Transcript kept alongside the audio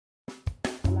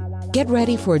Get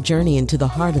ready for a journey into the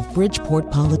heart of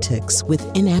Bridgeport politics with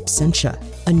In Absentia,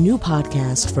 a new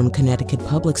podcast from Connecticut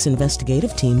Public's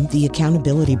investigative team, The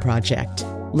Accountability Project.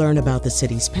 Learn about the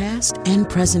city's past and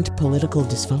present political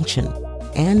dysfunction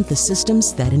and the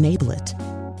systems that enable it.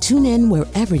 Tune in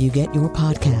wherever you get your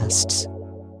podcasts.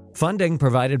 Funding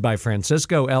provided by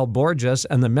Francisco L. Borges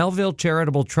and the Melville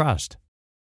Charitable Trust.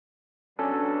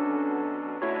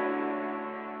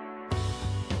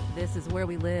 This is Where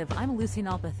We Live. I'm Lucy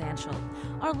Nalpathanchel.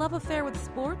 Our love affair with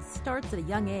sports starts at a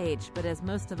young age, but as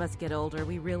most of us get older,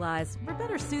 we realize we're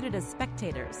better suited as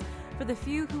spectators. For the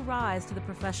few who rise to the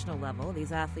professional level,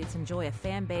 these athletes enjoy a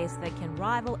fan base that can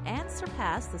rival and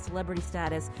surpass the celebrity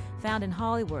status found in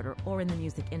Hollywood or in the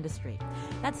music industry.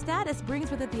 That status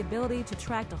brings with it the ability to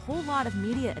attract a whole lot of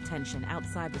media attention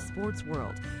outside the sports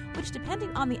world, which, depending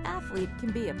on the athlete,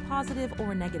 can be a positive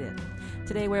or a negative.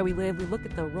 Today, Where We Live, we look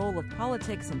at the role of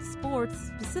politics in sports,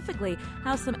 specifically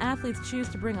how some athletes choose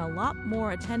to bring a lot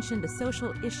more attention to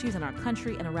social issues in our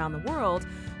country and around the world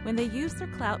when they use their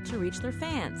clout to reach their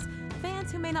fans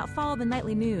who may not follow the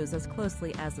nightly news as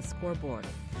closely as the scoreboard.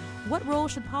 What role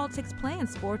should politics play in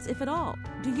sports, if at all?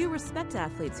 Do you respect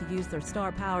athletes who use their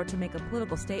star power to make a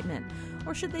political statement?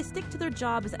 Or should they stick to their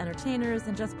job as entertainers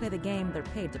and just play the game they're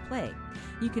paid to play?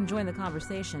 You can join the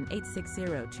conversation,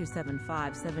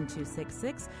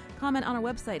 860-275-7266. Comment on our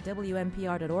website,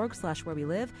 wnpr.org/where we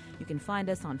live. You can find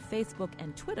us on Facebook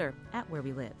and Twitter @Where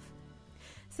We Live.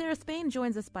 Sarah Spain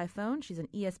joins us by phone. She's an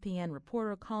ESPN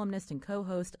reporter, columnist, and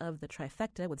co-host of The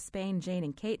Trifecta with Spain, Jane,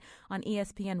 and Kate on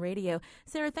ESPN Radio.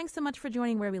 Sarah, thanks so much for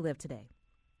joining Where We Live today.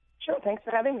 Sure, thanks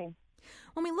for having me.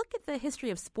 When we look at the history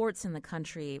of sports in the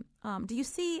country, do you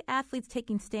see athletes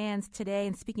taking stands today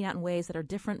and speaking out in ways that are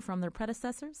different from their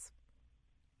predecessors?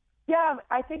 Yeah,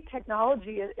 I think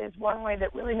technology is one way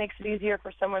that really makes it easier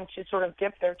for someone to sort of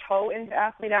dip their toe into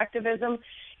athlete activism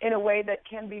in a way that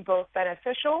can be both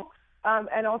beneficial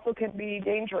and also can be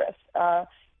dangerous.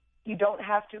 You don't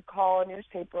have to call a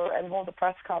newspaper and hold a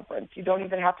press conference. You don't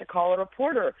even have to call a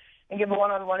reporter and give a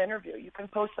one-on-one interview. You can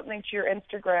post something to your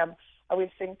Instagram.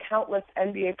 We've seen countless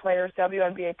NBA players,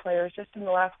 WNBA players, just in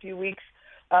the last few weeks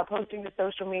posting to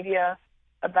social media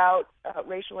about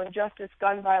racial injustice,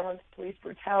 gun violence, police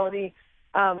brutality.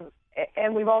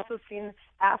 And we've also seen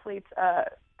athletes. There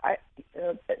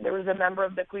was a member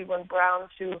of the Cleveland Browns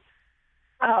who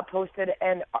posted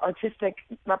an artistic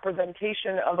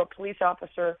representation of a police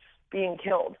officer being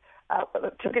killed.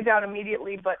 Took it down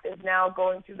immediately, but is now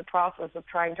going through the process of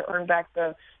trying to earn back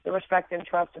the respect and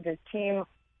trust of his team,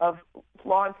 of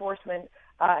law enforcement,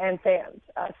 and fans.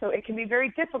 So it can be very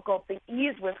difficult, the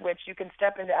ease with which you can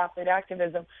step into athlete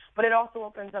activism, but it also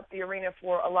opens up the arena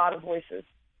for a lot of voices.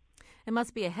 It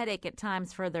must be a headache at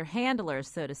times for their handlers,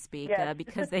 so to speak, yes.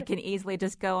 Because they can easily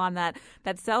just go on that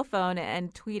cell phone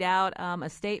and tweet out a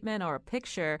statement or a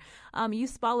picture. You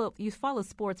follow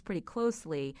sports pretty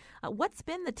closely. What's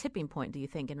been the tipping point, do you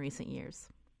think, in recent years?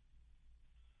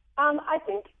 I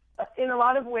think in a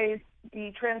lot of ways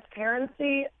the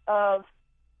transparency of,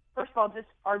 first of all, just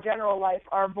our general life,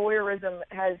 our voyeurism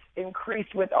has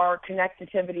increased with our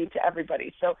connectivity to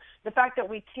everybody. So the fact that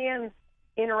we can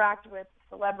interact with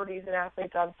celebrities and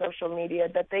athletes on social media,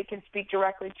 that they can speak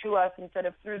directly to us instead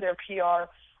of through their PR.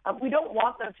 We don't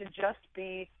want them to just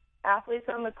be athletes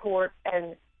on the court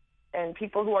and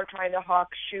people who are trying to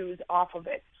hawk shoes off of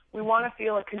it. We want to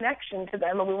feel a connection to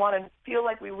them, and we want to feel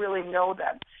like we really know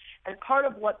them. And part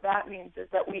of what that means is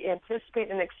that we anticipate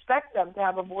and expect them to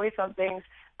have a voice on things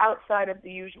outside of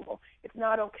the usual. It's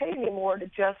not okay anymore to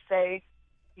just say,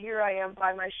 here I am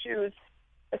by my shoes,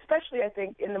 especially I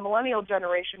think in the millennial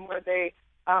generation where they're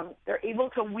able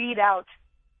to weed out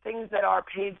things that are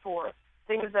paid for,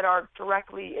 things that are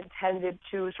directly intended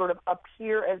to sort of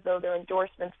appear as though they're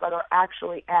endorsements but are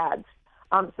actually ads.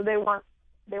 So they want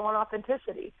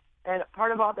authenticity. And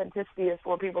part of authenticity is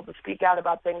for people to speak out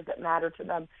about things that matter to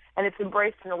them. And it's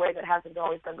embraced in a way that hasn't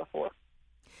always been before.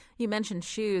 You mentioned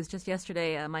shoes. Just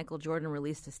yesterday, Michael Jordan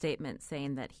released a statement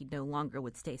saying that he no longer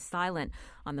would stay silent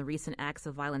on the recent acts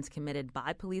of violence committed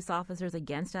by police officers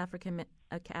against African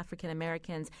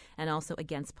Americans and also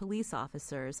against police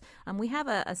officers. We have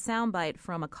a soundbite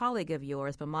from a colleague of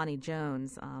yours, Bomani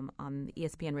Jones, on the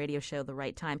ESPN radio show The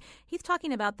Right Time. He's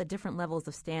talking about the different levels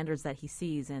of standards that he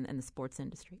sees in the sports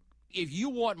industry. If you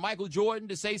want Michael Jordan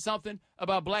to say something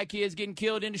about black kids getting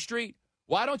killed in the street,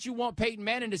 why don't you want Peyton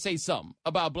Manning to say something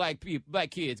about black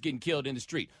kids getting killed in the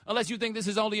street? Unless you think this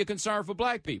is only a concern for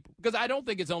black people. Because I don't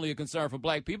think it's only a concern for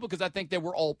black people, because I think that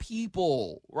we're all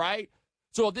people, right?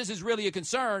 So if this is really a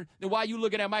concern, then why are you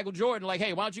looking at Michael Jordan like,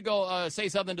 hey, why don't you go say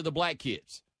something to the black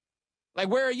kids? Like,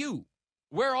 where are you?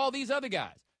 Where are all these other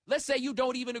guys? Let's say you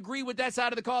don't even agree with that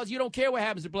side of the cause. You don't care what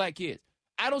happens to black kids.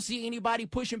 I don't see anybody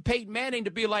pushing Peyton Manning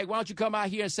to be like, why don't you come out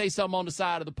here and say something on the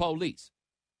side of the police?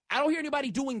 I don't hear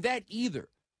anybody doing that either.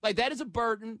 Like, that is a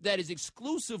burden that is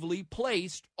exclusively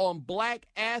placed on black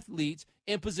athletes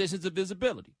in positions of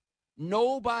visibility.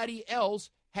 Nobody else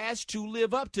has to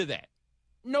live up to that.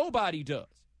 Nobody does.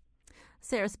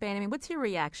 Sarah Spain, I mean, what's your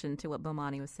reaction to what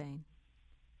Bomani was saying?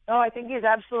 Oh, I think he's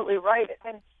absolutely right.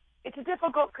 And it's a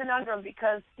difficult conundrum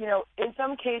because, in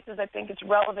some cases I think it's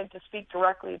relevant to speak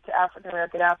directly to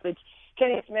African-American athletes.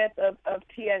 Kenny Smith of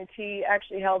TNT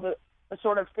actually held a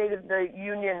sort of State of the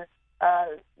Union,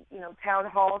 town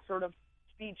hall sort of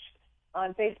speech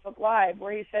on Facebook Live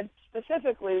where he said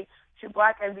specifically to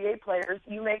black NBA players,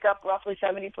 you make up roughly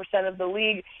 70% of the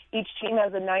league. Each team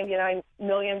has a $99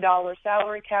 million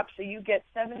salary cap, so you get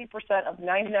 70% of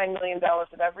 $99 million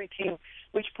of every team,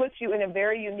 which puts you in a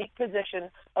very unique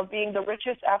position of being the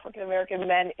richest African-American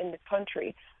men in the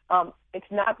country.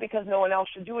 It's not because no one else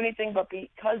should do anything, but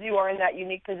because you are in that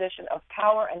unique position of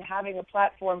power and having a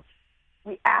platform,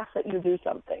 we ask that you do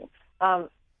something.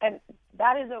 And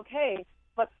that is okay,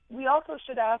 but we also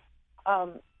should ask,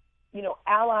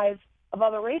 allies of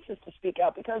other races to speak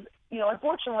out because,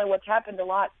 unfortunately what's happened a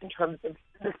lot in terms of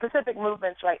the specific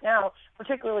movements right now,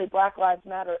 particularly Black Lives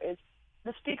Matter, is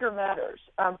the speaker matters,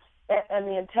 and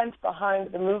the intent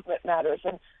behind the movement matters.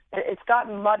 And it's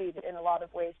gotten muddied in a lot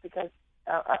of ways because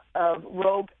of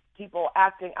rogue people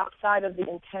acting outside of the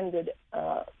intended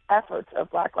efforts of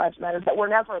Black Lives Matter that were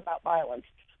never about violence.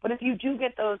 But if you do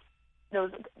get those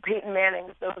Peyton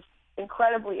Mannings, those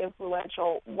incredibly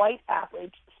influential white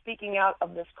athletes speaking out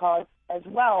of this cause as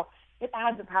well, it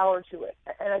adds a power to it.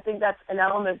 And I think that's an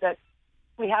element that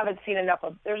we haven't seen enough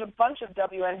of. There's a bunch of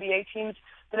WNBA teams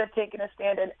that have taken a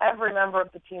stand, and every member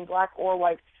of the team, black or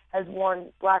white, has worn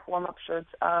black warm-up shirts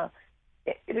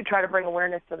to try to bring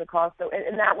awareness to the cause. So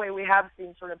in that way, we have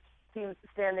seen sort of teams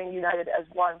standing united as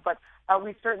one. But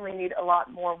we certainly need a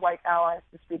lot more white allies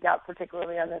to speak out,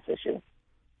 particularly on this issue.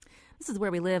 This is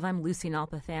Where We Live. I'm Lucy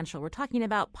Nalpathanchel. We're talking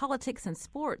about politics and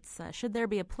sports. Should there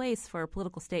be a place for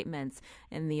political statements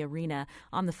in the arena?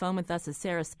 On the phone with us is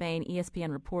Sarah Spain,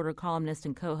 ESPN reporter, columnist,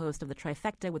 and co-host of The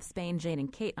Trifecta with Spain, Jane,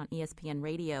 and Kate on ESPN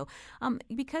Radio.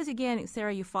 Because, again,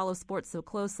 Sarah, you follow sports so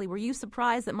closely, were you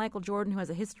surprised that Michael Jordan, who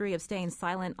has a history of staying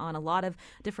silent on a lot of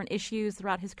different issues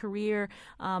throughout his career,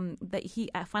 that he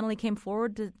finally came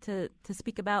forward to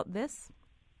speak about this?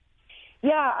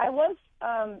 Yeah, I was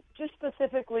just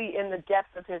specifically in the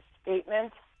depth of his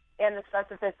statements and the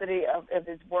specificity of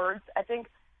his words. I think,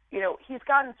 he's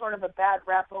gotten sort of a bad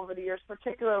rap over the years,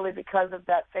 particularly because of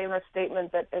that famous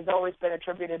statement that has always been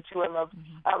attributed to him of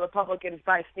Republicans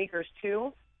buy sneakers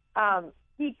too.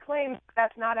 He claims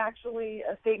that's not actually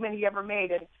a statement he ever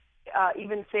made, and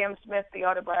even Sam Smith, the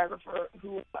autobiographer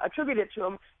who attributed it to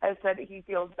him, has said that he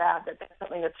feels bad that that's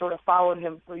something that sort of followed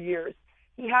him for years.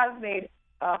 He has made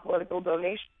political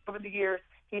donations over the years.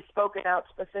 He's spoken out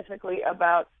specifically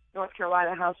about North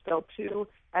Carolina House Bill 2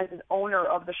 as an owner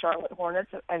of the Charlotte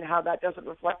Hornets and how that doesn't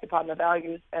reflect upon the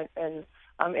values and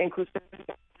inclusivity.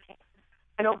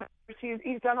 I know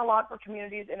he's done a lot for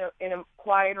communities in a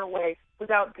quieter way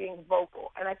without being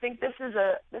vocal, and I think this is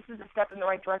a step in the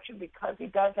right direction because he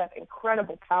does have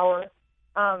incredible power.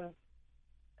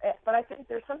 But I think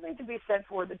there's something to be said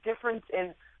for the difference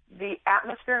in the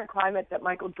atmosphere and climate that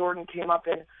Michael Jordan came up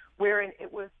in, wherein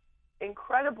it was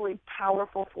incredibly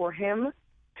powerful for him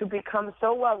to become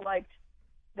so well-liked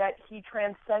that he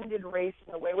transcended race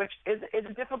in a way, which is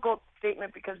a difficult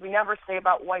statement because we never say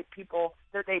about white people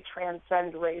that they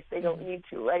transcend race. They don't need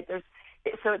to, right?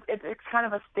 So it's kind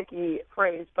of a sticky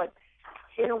phrase, but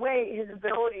in a way, his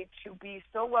ability to be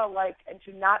so well-liked and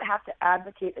to not have to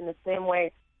advocate in the same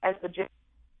way as the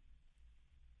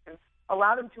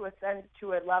allowed him to ascend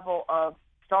to a level of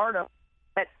stardom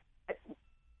that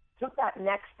took that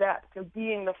next step to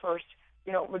being the first,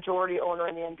 majority owner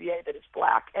in the NBA that is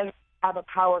black and have a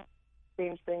power to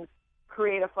change things,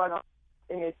 create a front office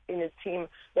in his team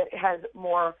that has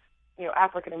more,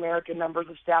 African American members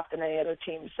of staff than any other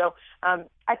team. So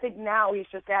I think now he's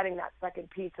just adding that second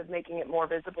piece of making it more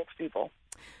visible to people.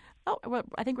 Oh, well,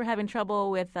 I think we're having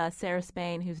trouble with Sarah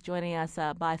Spain, who's joining us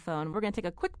by phone. We're going to take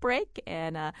a quick break,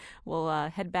 and we'll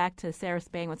head back to Sarah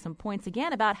Spain with some points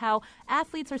again about how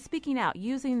athletes are speaking out,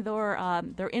 using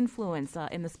their influence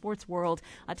in the sports world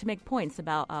to make points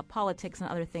about politics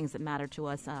and other things that matter to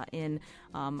us in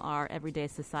our everyday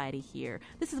society here.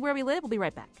 This is Where We Live. We'll be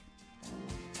right back.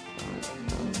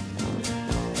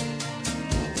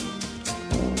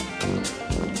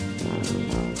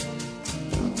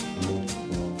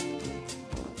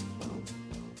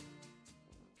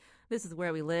 This is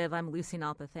Where We Live. I'm Lucy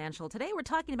Nalpathanchel. Today we're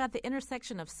talking about the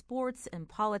intersection of sports and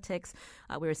politics.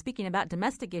 We were speaking about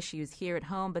domestic issues here at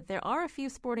home, but there are a few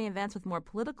sporting events with more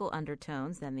political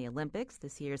undertones than the Olympics.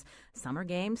 This year's Summer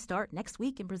Games start next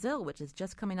week in Brazil, which is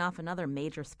just coming off another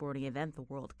major sporting event, the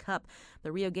World Cup.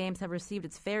 The Rio Games have received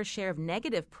its fair share of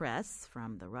negative press,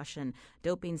 from the Russian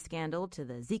doping scandal to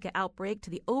the Zika outbreak to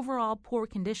the overall poor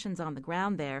conditions on the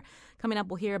ground there. Coming up,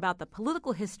 we'll hear about the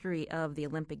political history of the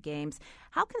Olympic Games.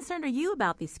 How concerned are you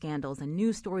about these scandals and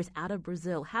news stories out of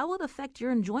Brazil? How will it affect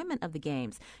your enjoyment of the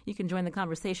Games? You can join the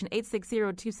conversation,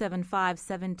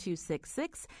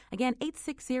 860-275-7266. Again,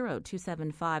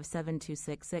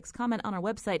 860-275-7266. Comment on our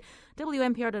website,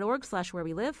 WNPR.org/Where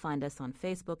We Live. Find us on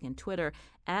Facebook and Twitter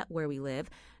 @Where We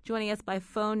Live. Joining us by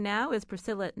phone now is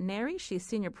Priscilla Neri. She's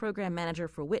Senior Program Manager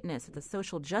for Witness at the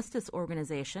social justice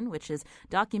organization, which is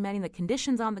documenting the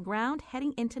conditions on the ground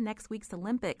heading into next week's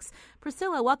Olympics.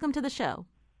 Priscilla, welcome to the show.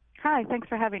 Hi, thanks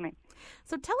for having me.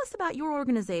 So tell us about your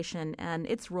organization and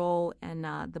its role in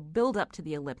the build-up to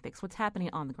the Olympics. What's happening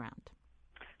on the ground?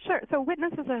 Sure. So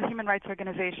Witness is a human rights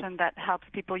organization that helps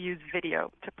people use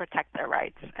video to protect their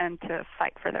rights and to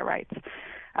fight for their rights.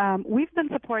 We've been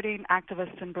supporting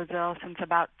activists in Brazil since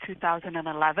about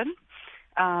 2011.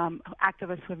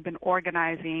 Activists who have been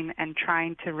organizing and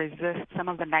trying to resist some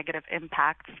of the negative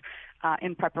impacts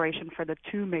in preparation for the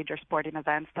two major sporting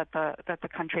events that the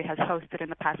country has hosted in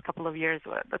the past couple of years,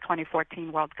 the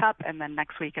 2014 World Cup, and then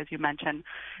next week, as you mentioned,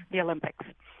 the Olympics.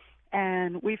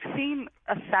 And we've seen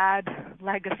a sad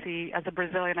legacy. As a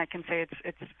Brazilian, I can say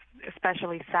it's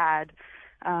especially sad,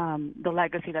 the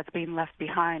legacy that's being left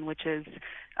behind, which is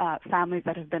families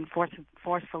that have been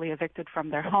forcefully evicted from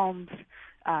their homes,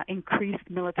 increased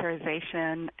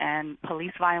militarization and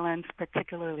police violence,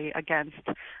 particularly against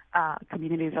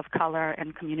communities of color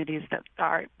and communities that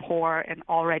are poor and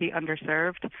already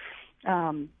underserved,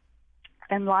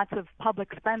 and lots of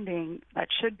public spending that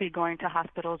should be going to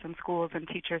hospitals and schools and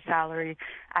teachers' salary,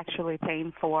 actually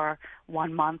paying for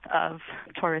 1 month of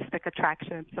touristic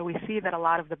attractions. So we see that a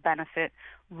lot of the benefit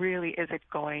really isn't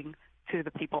going to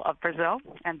the people of Brazil,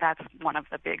 and that's one of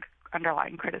the big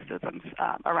underlying criticisms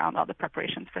around all the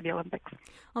preparations for the Olympics.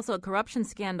 Also, a corruption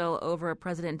scandal over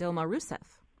President Dilma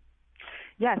Rousseff.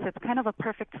 Yes, it's kind of a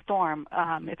perfect storm.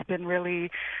 It's been really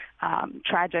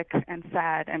tragic and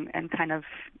sad and kind of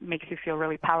makes you feel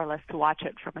really powerless to watch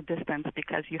it from a distance,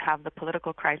 because you have the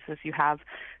political crisis, you have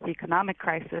the economic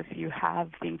crisis, you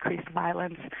have the increased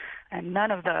violence, and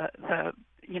none of the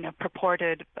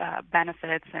purported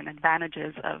benefits and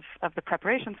advantages of the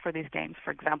preparations for these games.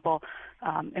 For example,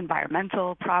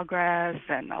 environmental progress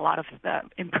and a lot of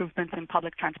improvements in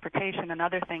public transportation and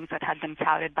other things that had been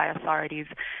touted by authorities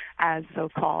as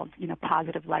so-called,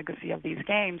 positive legacy of these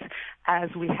games.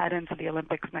 As we head into the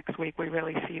Olympics next week, we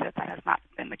really see that has not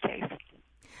been the case.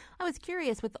 I was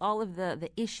curious, with all of the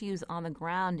issues on the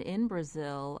ground in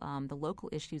Brazil, the local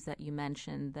issues that you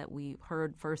mentioned that we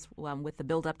heard first with the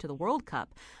build-up to the World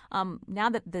Cup, now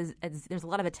that there's a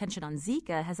lot of attention on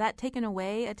Zika, has that taken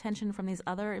away attention from these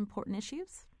other important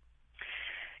issues?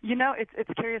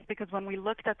 It's curious, because when we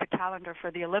looked at the calendar for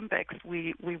the Olympics,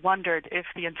 we wondered if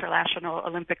the International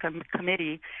Olympic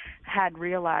Committee had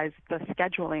realized the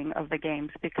scheduling of the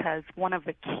games, because one of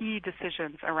the key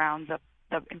decisions around the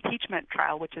impeachment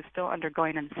trial, which is still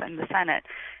undergoing in the Senate,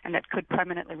 and that could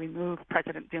permanently remove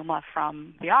President Dilma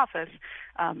from the office,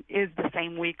 is the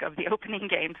same week of the opening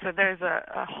game. So there's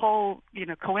a whole,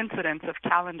 coincidence of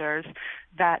calendars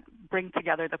that bring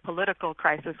together the political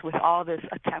crisis with all this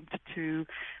attempt to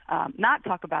not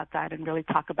talk about that and really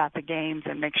talk about the games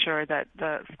and make sure that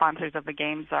the sponsors of the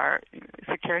games are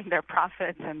securing their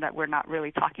profits and that we're not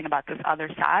really talking about this other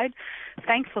side.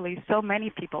 Thankfully, so many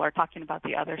people are talking about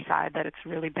the other side that it's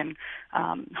really been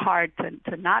hard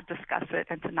to not discuss it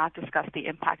and to not discuss the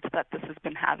impact that this has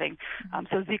been having.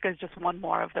 So Zika is just one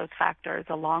more of those factors,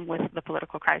 along with the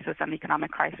political crisis and the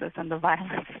economic crisis and the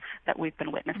violence that we've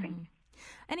been witnessing. Mm-hmm.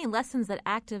 Any lessons that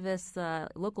activists,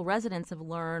 local residents have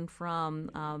learned from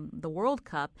the World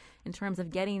Cup in terms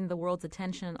of getting the world's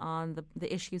attention on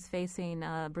the issues facing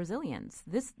Brazilians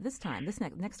this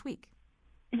next week?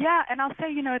 Yeah, and I'll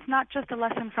say, it's not just a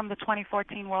lesson from the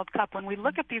 2014 World Cup. When we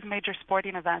look at these major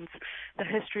sporting events, the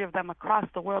history of them across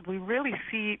the world, we really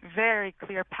see very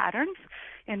clear patterns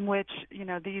in which,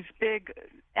 these big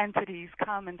entities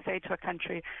come and say to a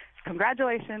country,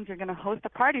 congratulations, you're going to host a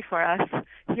party for us.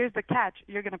 Here's the catch.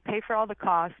 You're going to pay for all the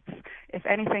costs. If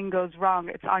anything goes wrong,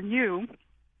 it's on you.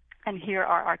 And here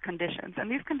are our conditions.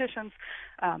 And these conditions,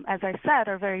 as I said,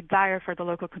 are very dire for the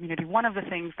local community. One of the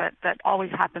things that always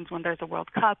happens when there's a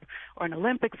World Cup or an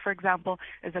Olympics, for example,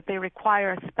 is that they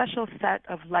require a special set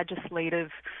of legislative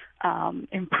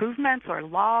improvements or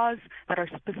laws that are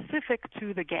specific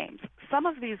to the games. Some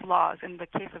of these laws, in the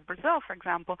case of Brazil, for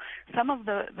example, some of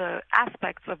the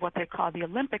aspects of what they call the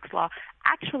Olympics law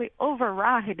actually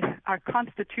override our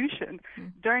constitution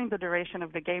during the duration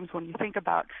of the games when you think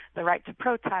about the right to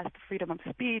protest, freedom of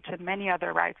speech, and many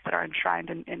other rights that are enshrined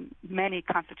in many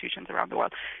constitutions around the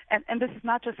world. And this is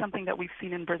not just something that we've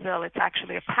seen in Brazil. It's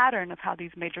actually a pattern of how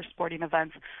these major sporting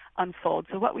events unfold.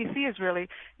 So what we see is really,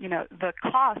 the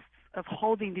costs of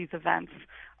holding these events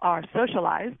are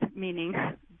socialized, meaning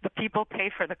the people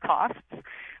pay for the costs,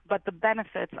 but the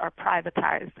benefits are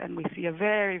privatized, and we see a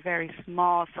very, very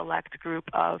small select group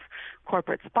of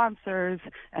corporate sponsors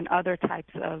and other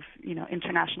types of,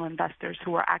 international investors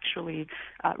who are actually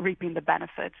reaping the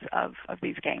benefits of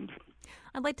these games.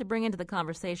 I'd like to bring into the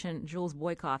conversation Jules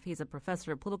Boykoff. He's a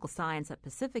professor of political science at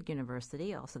Pacific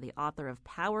University, also the author of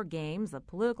Power Games, A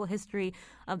Political History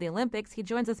of the Olympics. He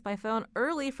joins us by phone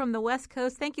early from the West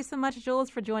Coast. Thank you so much, Jules,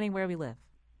 for joining Where We Live.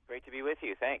 Great to be with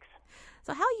you. Thanks.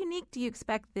 So how unique do you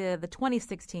expect the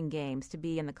 2016 Games to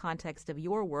be in the context of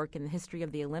your work in the history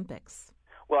of the Olympics?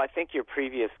 Well, I think your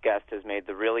previous guest has made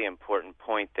the really important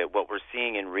point that what we're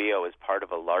seeing in Rio is part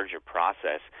of a larger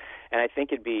process. And I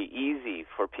think it'd be easy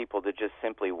for people to just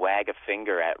simply wag a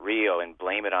finger at Rio and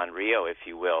blame it on Rio, if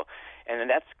you will. And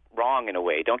that's wrong in a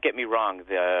way. Don't get me wrong.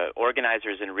 The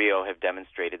organizers in Rio have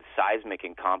demonstrated seismic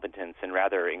incompetence and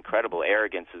rather incredible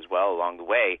arrogance as well along the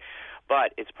way.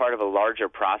 But it's part of a larger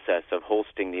process of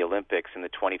hosting the Olympics in the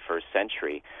 21st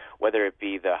century, whether it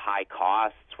be the high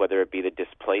costs, whether it be the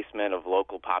displacement of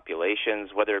local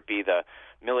populations, whether it be the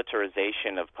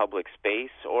militarization of public space,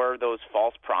 or those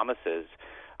false promises.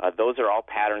 Those are all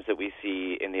patterns that we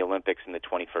see in the Olympics in the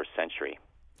 21st century.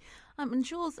 And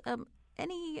Jules,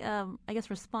 any,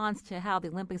 response to how the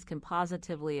Olympics can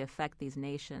positively affect these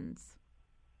nations?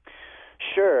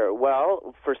 Sure.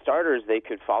 Well, for starters, they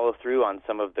could follow through on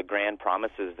some of the grand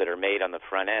promises that are made on the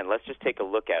front end. Let's just take a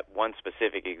look at one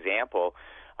specific example.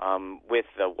 With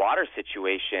the water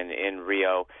situation in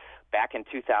Rio, back in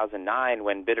 2009,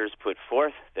 when bidders put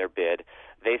forth their bid,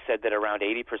 they said that around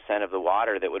 80% of the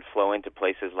water that would flow into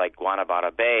places like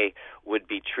Guanabara Bay would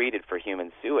be treated for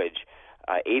human sewage.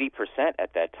 80%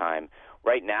 at that time.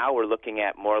 Right now, we're looking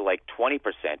at more like 20%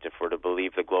 if we're to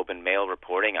believe the Globe and Mail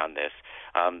reporting on this.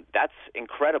 That's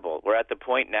incredible. We're at the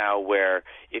point now where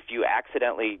if you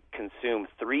accidentally consume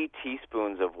 3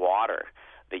 teaspoons of water,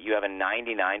 that you have a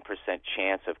 99%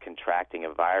 chance of contracting a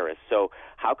virus. So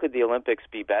how could the Olympics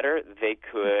be better? They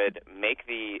could make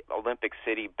the Olympic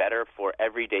City better for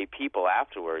everyday people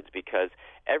afterwards, because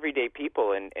everyday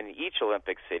people in each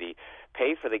Olympic city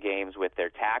pay for the games with their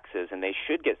taxes, and they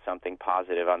should get something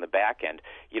positive on the back end.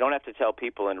 You don't have to tell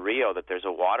people in Rio that there's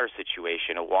a water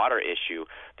situation, a water issue.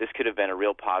 This could have been a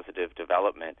real positive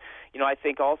development. I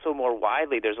think also more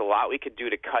widely, there's a lot we could do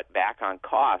to cut back on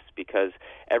costs, because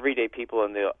everyday people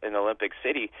in the Olympic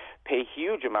City pay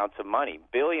huge amounts of money,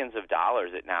 billions of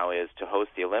dollars it now is, to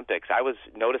host the Olympics. I was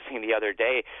noticing the other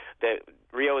day that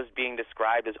Rio is being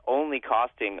described as only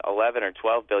costing $11 or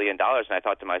 $12 billion, and I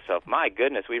thought to myself, my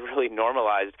goodness, we've really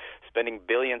normalized spending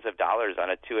billions of dollars on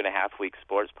a 2.5-week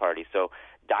sports party. So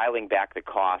dialing back the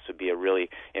cost would be a really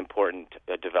important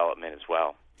development as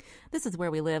well. This is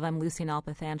Where We Live. I'm Lucy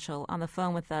Nalpathanchel. On the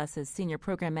phone with us is Senior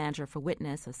Program Manager for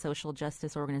Witness, a social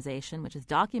justice organization which is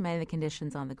documenting the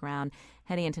conditions on the ground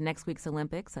heading into next week's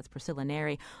Olympics. That's Priscilla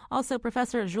Neri. Also,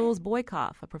 Professor Jules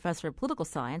Boykoff, a professor of political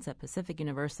science at Pacific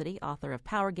University, author of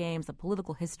Power Games, A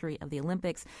Political History of the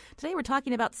Olympics. Today we're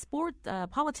talking about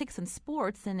politics and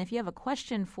sports, and if you have a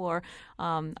question for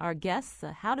our guests,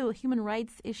 how do human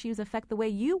rights issues affect the way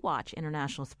you watch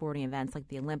international sporting events like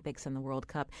the Olympics and the World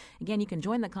Cup? Again, you can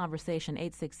join the conversation,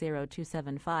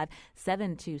 860-275-7266,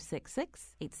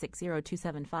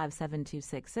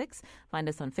 860-275-7266. Find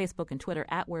us on Facebook and Twitter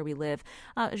at Where We Live.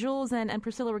 Jules and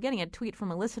Priscilla, we're getting a tweet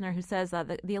from a listener who says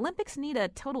the Olympics need a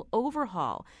total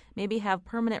overhaul, maybe have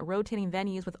permanent rotating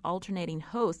venues with alternating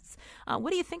hosts.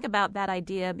 What do you think about that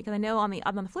idea? Because I know on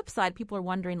the flip side, people are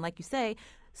wondering, like you say,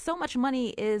 so much money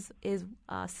is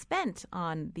spent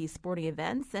on these sporting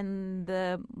events, and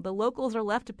the locals are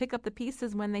left to pick up the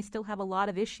pieces when they still have a lot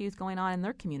of issues going on in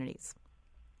their communities.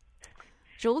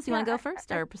 Jules, you want to go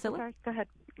first, or Priscilla? Sorry, go ahead.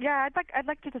 Yeah, I'd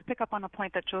like to just pick up on a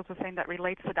point that Jules was saying that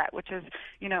relates to that, which is,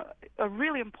 a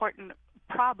really important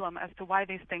problem as to why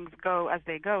these things go as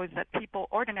they go is that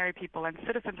ordinary people and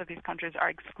citizens of these countries are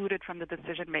excluded from the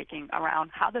decision-making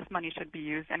around how this money should be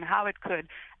used and how it could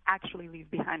actually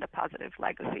leave behind a positive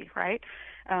legacy, right?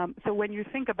 So when you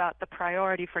think about the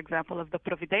priority, for example, of the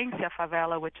Providencia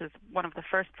favela, which is one of the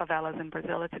first favelas in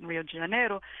Brazil, it's in Rio de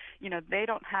Janeiro, they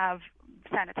don't have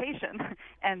sanitation.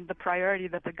 And the priority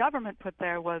that the government put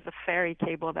there was a ferry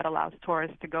cable that allows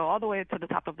tourists to go all the way to the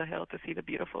top of the hill to see the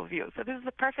beautiful view. So this is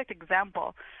a perfect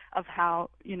example of how,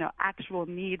 actual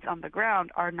needs on the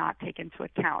ground are not taken into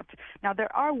account. Now,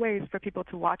 there are ways for people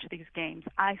to watch these games,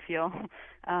 I feel,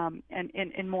 and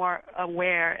in more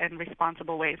aware and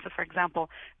responsible ways. So, for example,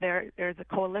 there's a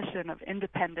coalition of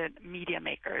independent media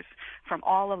makers from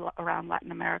all around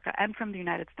Latin America and from the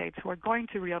United States who are going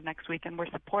to Rio next week, and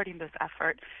we're supporting this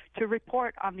effort to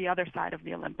report on the other side of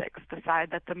the Olympics, the side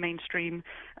that the mainstream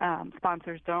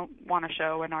sponsors don't want to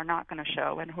show and are not going to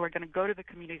show, and who are going to go to the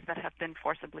communities that have been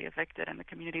forcibly evicted and the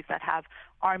communities that have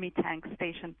army tanks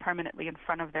stationed permanently in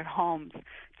front of their homes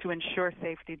to ensure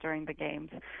safety during the games,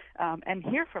 and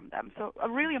hear from them. So a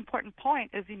really important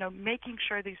point is, making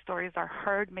sure these stories are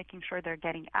heard, making sure they're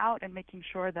getting out, and making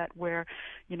sure that we're,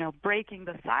 breaking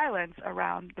the silence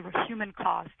around the human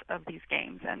cost of these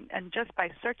games. And just by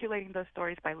circulating those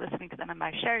stories, by listening to them, and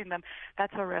by sharing them,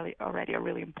 that's already a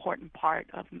really important part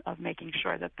of making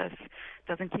sure that this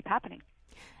doesn't keep happening.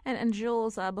 And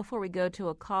Jules, before we go to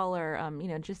a caller,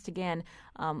 just again,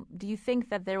 do you think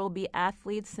that there will be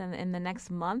athletes in the next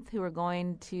month who are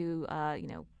going to,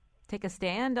 take a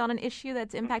stand on an issue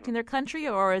that's impacting their country,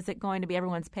 or is it going to be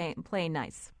everyone's playing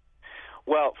nice?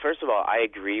 Well, first of all, I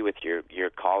agree with your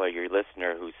caller, your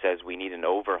listener, who says we need an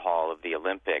overhaul of the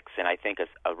Olympics, and I think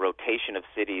a rotation of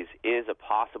cities is a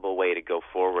possible way to go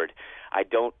forward.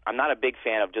 I'm not a big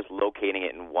fan of just locating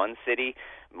it in one city.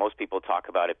 Most people talk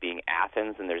about it being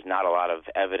Athens, and there's not a lot of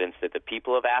evidence that the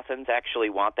people of Athens actually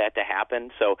want that to happen.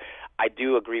 So I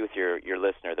do agree with your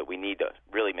listener that we need to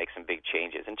really make some big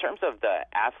changes. In terms of the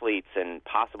athletes and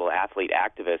possible athlete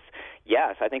activists,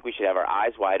 yes, I think we should have our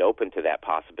eyes wide open to that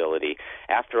possibility.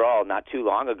 After all, not too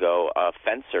long ago, a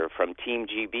fencer from Team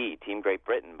GB, Team Great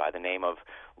Britain, by the name of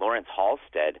Lawrence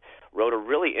Halstead, wrote a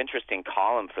really interesting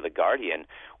column for The Guardian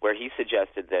where he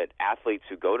suggested that athletes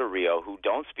who go to Rio who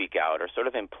don't speak out are sort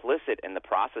of implicit in the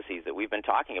processes that we've been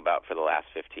talking about for the last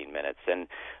 15 minutes. And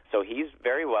so he's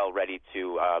very well ready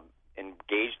to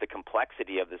engage the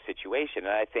complexity of the situation.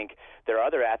 And I think there are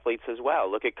other athletes as well.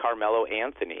 Look at Carmelo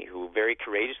Anthony, who very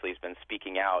courageously has been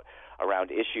speaking out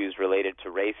around issues related to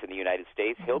race in the United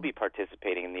States. He'll be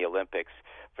participating in the Olympics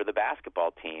for the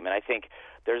basketball team. And I think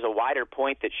there's a wider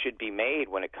point that should be made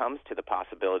when it comes to the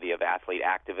possibility of athlete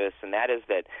activists, and that is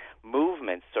that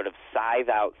movements sort of size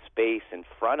out space in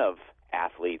front of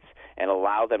athletes and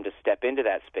allow them to step into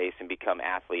that space and become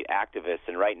athlete activists.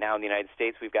 And right now in the United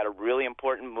States, we've got a really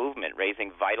important movement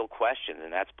raising vital questions,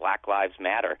 and that's Black Lives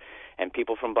Matter. And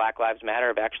people from Black Lives Matter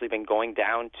have actually been going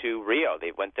down to Rio.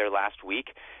 They went there last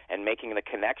week and making the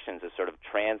connections as sort of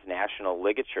transnational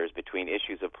ligatures between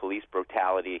issues of police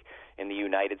brutality in the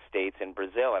United States and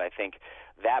Brazil. And I think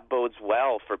that bodes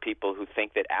well for people who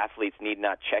think that athletes need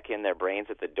not check in their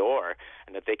brains at the door,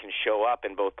 and that they can show up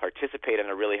and both participate on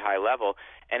a really high level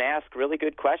and ask really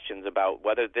good questions about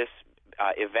whether this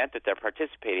event that they're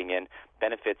participating in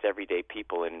benefits everyday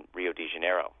people in Rio de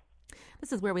Janeiro.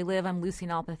 This is Where We Live. I'm Lucy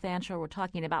Nalpathanchel. We're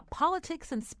talking about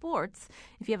politics and sports.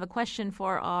 If you have a question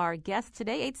for our guest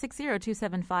today,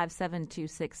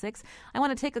 860-275-7266. I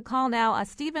want to take a call now.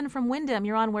 Stephen from Wyndham,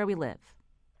 you're on Where We Live.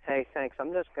 Hey, thanks.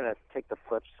 I'm just going to take the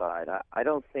flip side. I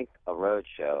don't think a road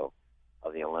show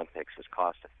of the Olympics is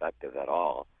cost-effective at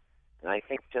all. And I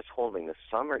think just holding the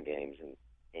Summer Games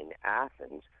in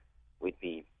Athens would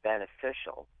be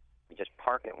beneficial. You just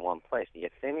park it in one place. The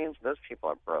Athenians, those people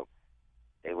are broke.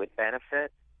 They would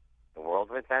benefit. The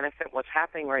world would benefit. What's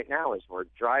happening right now is we're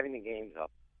driving the games up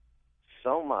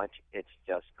so much, it's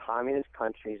just communist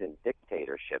countries and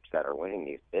dictatorships that are winning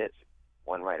these bids,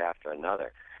 one right after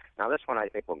another. Now, this one I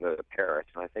think will go to Paris,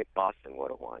 and I think Boston would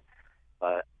have won.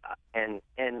 But and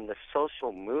the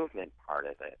social movement part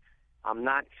of it, I'm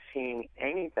not seeing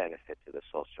any benefit to the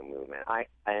social movement. I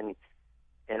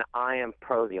am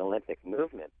pro the Olympic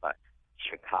movement, but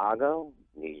Chicago,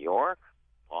 New York,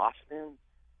 Boston,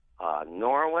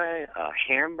 Norway,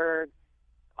 Hamburg,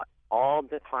 all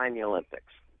decline the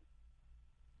Olympics.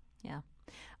 Yeah.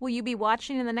 Will you be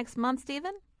watching in the next month,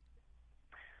 Stephen?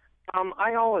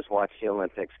 I always watch the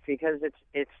Olympics because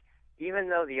it's even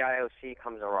though the IOC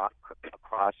comes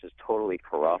across as totally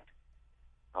corrupt,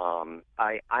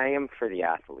 I am for the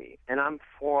athlete, and I'm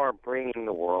for bringing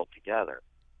the world together.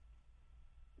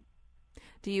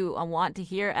 Do you want to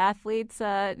hear athletes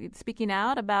speaking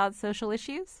out about social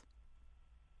issues?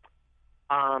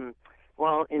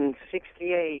 Well, in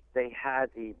 '68, they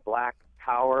had the Black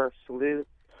Power salute,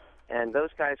 and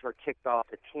those guys were kicked off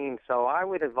the team. So I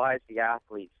would advise the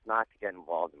athletes not to get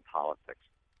involved in politics.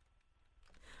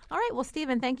 All right. Well,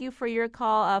 Stephen, thank you for your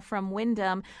call from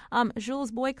Wyndham.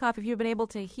 Jules Boykoff, if you've been able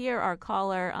to hear our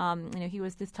caller, he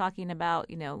was just talking about,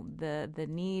 the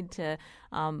need to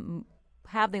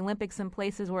have the Olympics in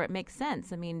places where it makes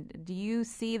sense. I mean, do you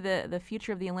see the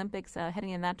future of the Olympics heading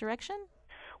in that direction?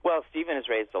 Well, Stephen has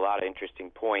raised a lot of interesting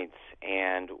points,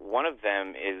 and one of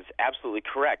them is absolutely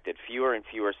correct that fewer and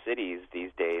fewer cities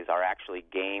these days are actually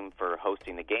game for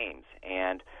hosting the games.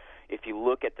 And if you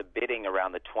look at the bidding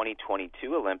around the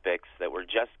 2022 Olympics that were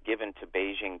just given to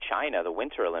Beijing, China, the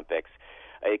Winter Olympics,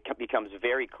 it becomes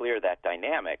very clear that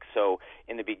dynamic. So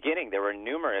in the beginning, there were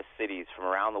numerous cities from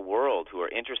around the world who were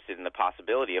interested in the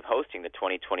possibility of hosting the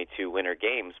 2022 Winter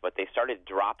Games, but they started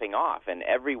dropping off, and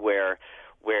everywhere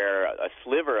where a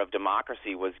sliver of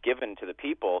democracy was given to the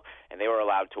people and they were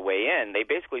allowed to weigh in, they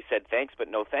basically said thanks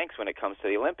but no thanks when it comes to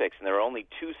the Olympics. And there were only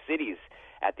two cities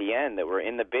at the end that were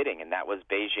in the bidding, and that was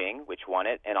Beijing, which won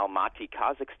it, and Almaty,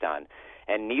 Kazakhstan.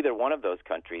 And neither one of those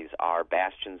countries are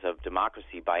bastions of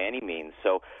democracy by any means.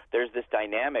 So there's this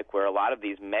dynamic where a lot of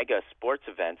these mega sports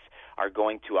events are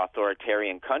going to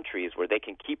authoritarian countries where they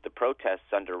can keep the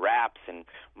protests under wraps and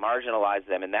marginalize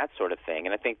them and that sort of thing.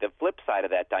 And I think the flip side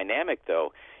of that dynamic,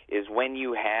 though, is when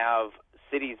you have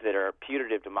cities that are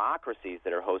putative democracies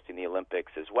that are hosting the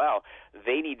Olympics as well,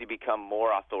 they need to become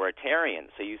more authoritarian.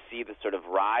 So you see the sort of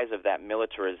rise of that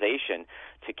militarization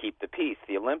to keep the peace.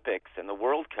 The Olympics and the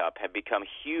World Cup have become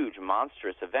huge,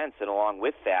 monstrous events, and along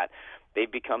with that, they've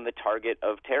become the target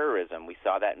of terrorism. We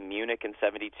saw that in Munich in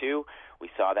 1972. We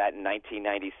saw that in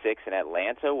 1996 in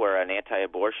Atlanta, where an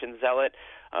anti-abortion zealot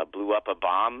blew up a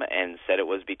bomb and said it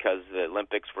was because the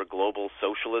Olympics were global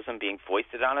socialism being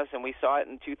foisted on us. And we saw it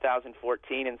in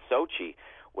 2014 in Sochi,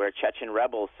 where Chechen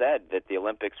rebels said that the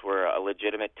Olympics were a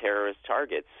legitimate terrorist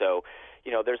target. So,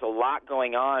 there's a lot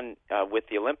going on with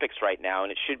the Olympics right now,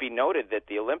 and it should be noted that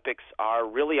the Olympics are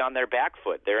really on their back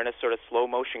foot. They're in a sort of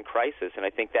slow-motion crisis, and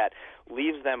I think that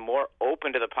leaves them more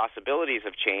open to the possibilities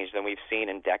of change than we've seen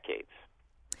in decades.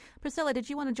 Priscilla, did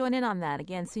you want to join in on that?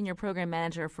 Again, Senior Program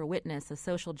Manager for Witness, a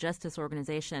social justice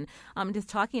organization, just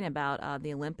talking about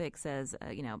the Olympics as,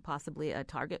 possibly a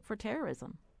target for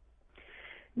terrorism.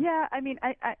 Yeah, I mean,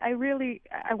 I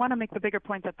want to make the bigger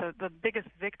point that the biggest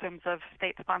victims of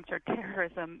state-sponsored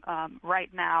terrorism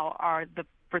right now are the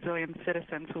Brazilian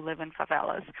citizens who live in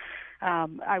favelas.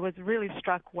 I was really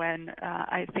struck when,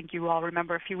 I think you all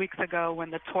remember a few weeks ago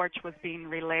when the torch was being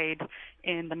relayed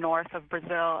in the north of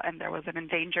Brazil, and there was an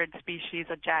endangered species,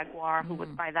 a jaguar, who was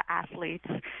by the athletes.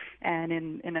 And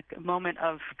in a moment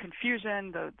of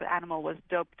confusion, the animal was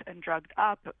doped and drugged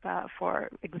up for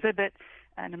exhibit.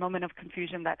 In a moment of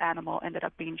confusion, that animal ended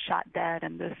up being shot dead,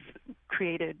 and this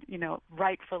created,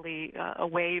 rightfully a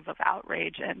wave of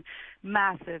outrage and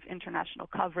massive international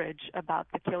coverage about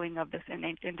the killing of this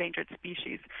endangered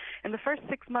species. In the first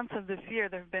 6 months of this year,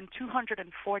 there have been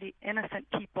 240 innocent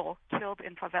people killed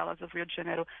in favelas of Rio de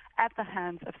Janeiro at the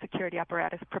hands of security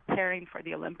apparatus preparing for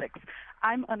the Olympics.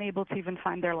 I'm unable to even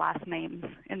find their last names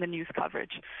in the news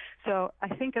coverage. So I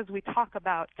think as we talk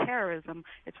about terrorism,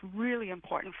 it's really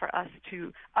important for us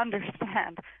to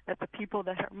understand that the people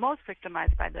that are most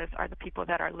victimized by this are the people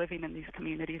that are living in these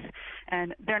communities.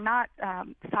 And they're not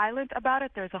silent about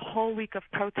it. There's a whole week of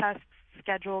protests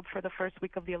scheduled for the first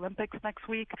week of the Olympics next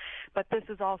week. But this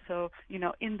is also,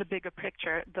 in the bigger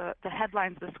picture, the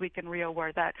headlines this week in Rio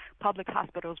were that public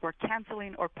hospitals were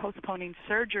canceling or postponing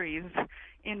surgeries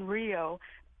in Rio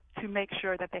to make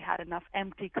sure that they had enough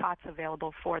empty cots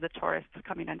available for the tourists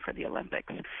coming in for the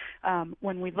Olympics.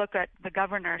 When we look at the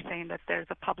governor saying that there's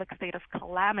a public state of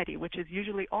calamity, which is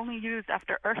usually only used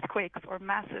after earthquakes or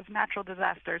massive natural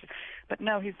disasters, but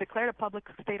no, he's declared a public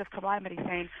state of calamity,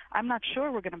 saying, I'm not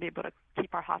sure we're going to be able to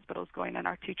keep our hospitals going and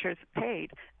our teachers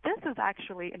paid. This is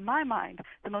actually, in my mind,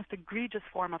 the most egregious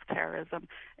form of terrorism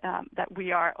that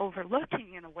we are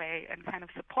overlooking in a way and kind of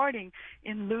supporting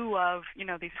in lieu of,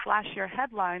 these flashier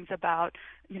headlines about,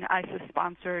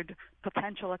 ISIS-sponsored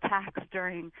potential attacks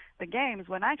during the games,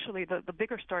 when actually the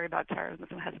bigger story about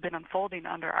terrorism has been unfolding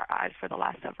under our eyes for the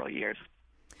last several years.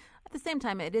 At the same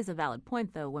time, it is a valid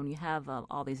point, though, when you have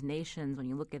all these nations, when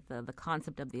you look at the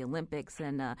concept of the Olympics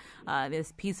and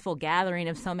this peaceful gathering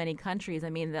of so many countries, I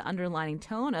mean, the underlying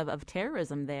tone of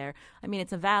terrorism there, I mean,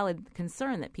 it's a valid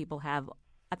concern that people have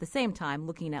at the same time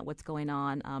looking at what's going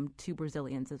on to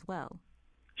Brazilians as well.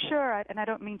 Sure, and I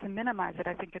don't mean to minimize it.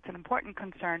 I think it's an important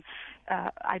concern.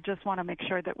 I just want to make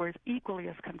sure that we're equally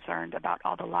as concerned about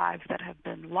all the lives that have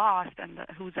been lost and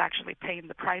who's actually paying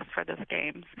the price for these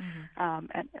games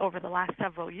and over the last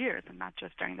several years, and not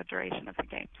just during the duration of the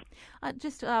games.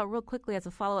 Just real quickly, as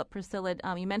a follow-up, Priscilla,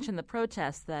 you mentioned the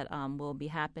protests that will be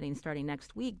happening starting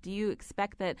next week. Do you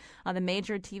expect that the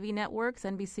major TV networks,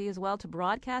 NBC as well, to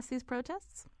broadcast these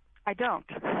protests? I don't.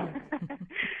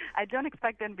 I don't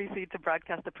expect NBC to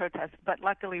broadcast the protests, but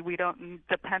luckily we don't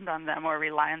depend on them or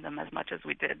rely on them as much as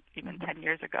we did even 10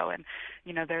 years ago. And,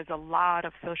 there's a lot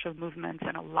of social movements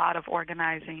and a lot of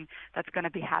organizing that's going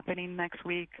to be happening next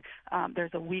week.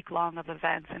 There's a week-long of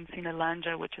events in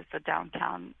Cinelândia, which is the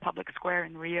downtown public square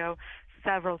in Rio.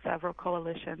 Several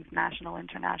coalitions, national,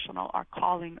 international, are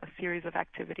calling a series of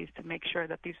activities to make sure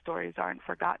that these stories aren't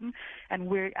forgotten. And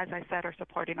we, as I said, are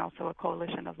supporting also a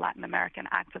coalition of Latin American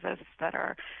activists that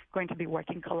are going to be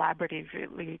working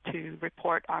collaboratively to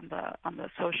report on the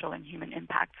social and human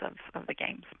impacts of the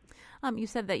games. You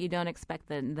said that you don't expect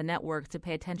the network to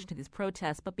pay attention to these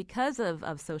protests, but because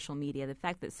of social media, the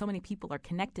fact that so many people are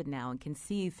connected now and can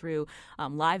see through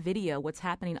live video what's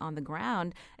happening on the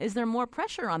ground, is there more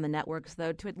pressure on the networks,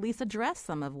 though, to at least address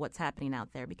some of what's happening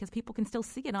out there because people can still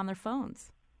see it on their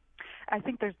phones? I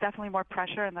think there's definitely more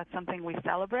pressure, and that's something we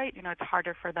celebrate. It's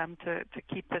harder for them to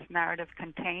keep this narrative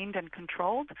contained and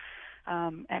controlled.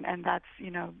 And that's,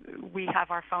 we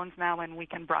have our phones now and we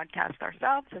can broadcast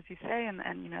ourselves, as you say, and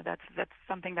that's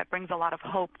something that brings a lot of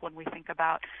hope when we think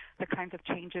about the kinds of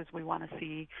changes we want to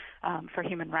see for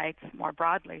human rights more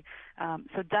broadly.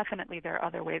 So definitely there are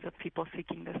other ways of people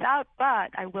seeking this out,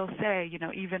 but I will say,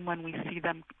 even when we see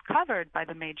them covered by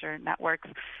the major networks,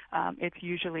 it's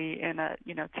usually in a,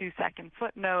 2-second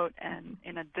footnote and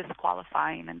in a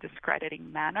disqualifying and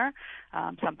discrediting manner,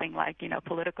 something like,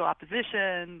 political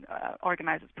opposition,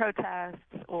 organizes protests,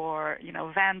 or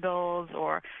vandals,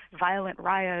 or violent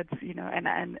riots,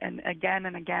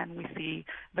 and again we see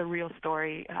the real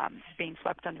story being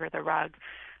swept under the rug.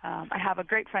 I have a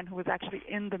great friend who was actually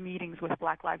in the meetings with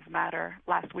Black Lives Matter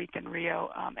last week in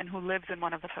Rio, and who lives in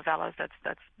one of the favelas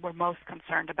that's we're most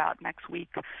concerned about next week,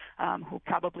 who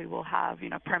probably will have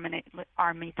permanent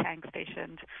army tanks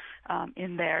stationed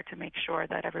in there to make sure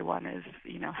that everyone is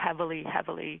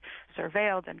heavily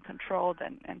surveilled and controlled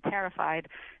and terrified.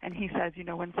 And he says,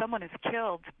 when someone is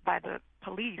killed by the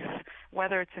police,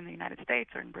 whether it's in the United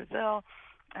States or in Brazil,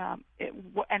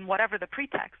 and whatever the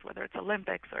pretext, whether it's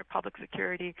Olympics or public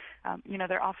security,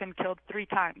 they're often killed 3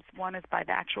 times. One is by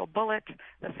the actual bullet.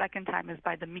 The second time is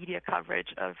by the media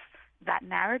coverage of that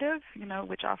narrative,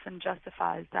 which often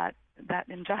justifies that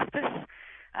injustice.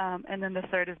 And then the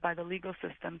third is by the legal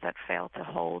systems that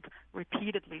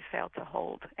repeatedly fail to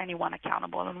hold anyone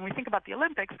accountable. And when we think about the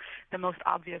Olympics, the most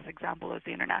obvious example is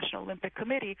the International Olympic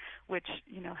Committee, which,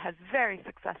 has very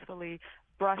successfully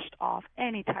brushed off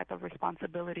any type of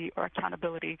responsibility or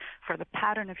accountability for the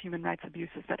pattern of human rights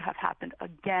abuses that have happened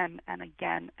again and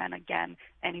again and again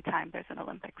anytime there's an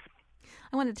Olympics.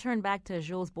 I want to turn back to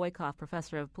Jules Boykoff,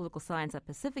 professor of political science at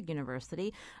Pacific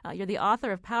University. You're the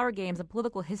author of Power Games, A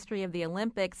Political History of the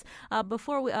Olympics.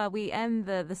 Before we end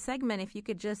the segment, if you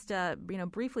could just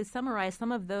briefly summarize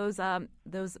some of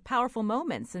those powerful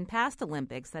moments in past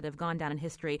Olympics that have gone down in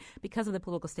history because of the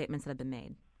political statements that have been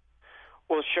made.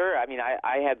 Well, sure. I mean,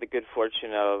 I had the good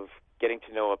fortune of getting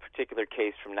to know a particular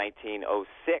case from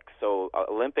 1906. So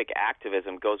Olympic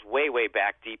activism goes way, way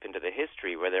back deep into the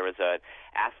history, where there was an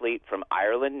athlete from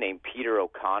Ireland named Peter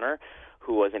O'Connor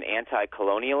who was an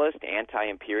anti-colonialist,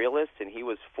 anti-imperialist, and he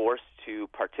was forced to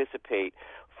participate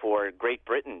for Great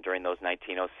Britain during those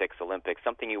 1906 Olympics,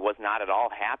 something he was not at all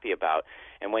happy about.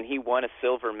 And when he won a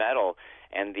silver medal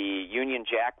and the Union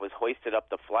Jack was hoisted up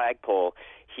the flagpole,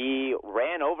 he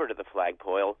ran over to the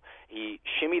flagpole, he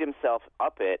shimmied himself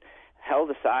up it,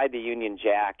 held aside the Union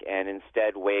Jack, and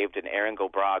instead waved an Erin go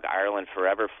Bragh Ireland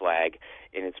Forever flag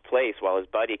in its place, while his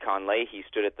buddy Con Leahy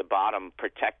stood at the bottom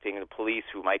protecting the police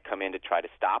who might come in to try to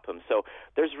stop him. So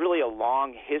there's really a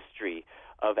long history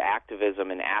of activism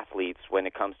and athletes when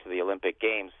it comes to the Olympic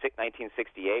Games.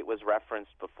 1968 was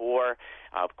referenced before.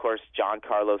 Of course, John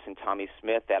Carlos and Tommy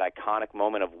Smith, that iconic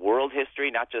moment of world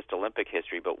history, not just Olympic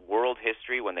history, but world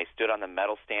history, when they stood on the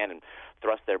medal stand and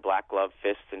thrust their black gloved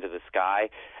fists into the sky.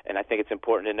 And I think it's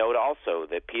important to note also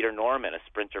that Peter Norman, a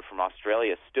sprinter from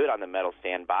Australia, stood on the medal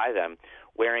stand by them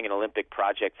wearing an Olympic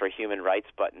Project for Human Rights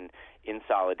button in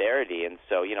solidarity. And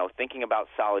so, thinking about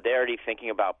solidarity, thinking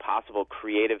about possible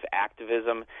creative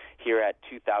activism here at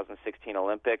 2016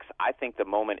 Olympics, I think the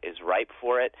moment is ripe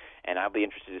for it, and I'll be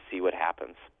interested to see what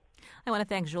happens. I want to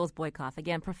thank Jules Boykoff,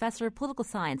 again, professor of political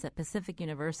science at Pacific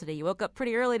University. You woke up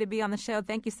pretty early to be on the show.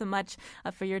 Thank you so much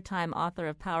for your time, author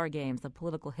of Power Games, The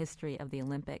Political History of the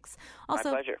Olympics. My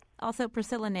pleasure. Also,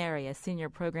 Priscilla Neri, a senior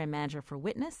program manager for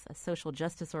Witness, a social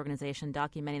justice organization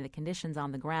documenting the conditions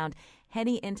on the ground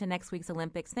heading into next week's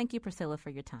Olympics. Thank you, Priscilla, for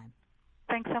your time.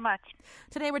 Thanks so much.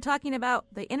 Today we're talking about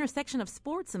the intersection of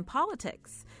sports and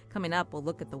politics. Coming up, we'll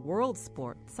look at the world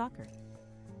sport, soccer.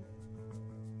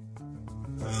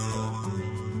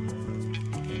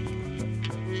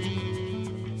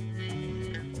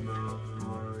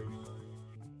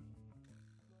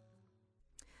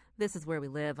 This is Where We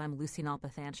Live. I'm Lucy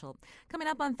Nalpathanchel. Coming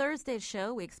up on Thursday's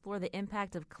show, we explore the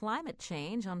impact of climate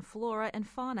change on flora and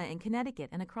fauna in Connecticut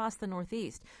and across the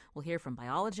Northeast. We'll hear from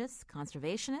biologists,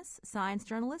 conservationists, science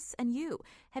journalists, and you.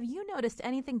 Have you noticed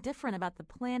anything different about the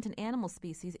plant and animal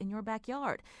species in your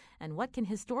backyard? And what can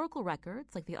historical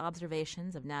records, like the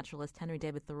observations of naturalist Henry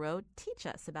David Thoreau, teach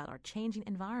us about our changing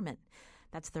environment?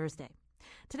 That's Thursday.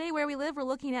 Today, Where We Live, we're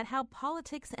looking at how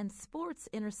politics and sports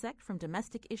intersect, from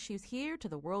domestic issues here to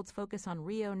the world's focus on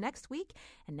Rio next week.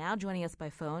 And now joining us by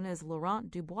phone is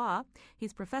Laurent Dubois.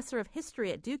 He's professor of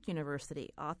history at Duke University,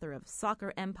 author of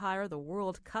Soccer Empire, the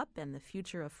World Cup, and the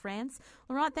Future of France.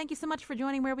 Laurent, thank you so much for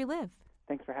joining Where We Live.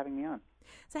 Thanks for having me on.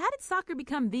 So how did soccer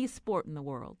become the sport in the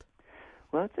world?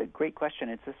 Well, it's a great question.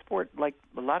 It's a sport like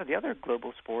a lot of the other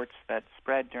global sports that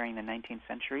spread during the 19th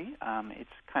century. It's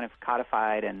kind of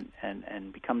codified and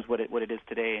becomes what it is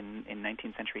today in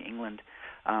 19th century England.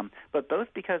 But both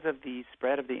because of the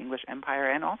spread of the English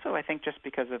Empire and also, I think, just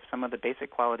because of some of the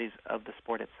basic qualities of the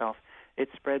sport itself, it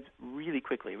spreads really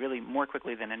quickly, really more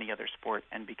quickly than any other sport,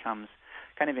 and becomes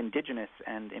kind of indigenous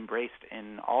and embraced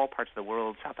in all parts of the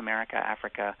world, South America,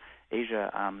 Africa,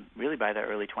 Asia, really by the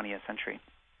early 20th century.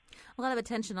 A lot of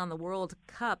attention on the World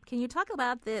Cup. Can you talk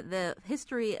about the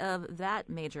history of that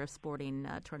major sporting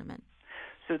tournament?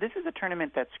 So this is a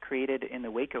tournament that's created in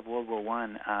the wake of World War I.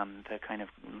 The kind of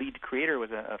lead creator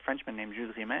was a Frenchman named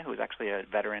Jules Rimet, who was actually a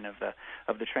veteran of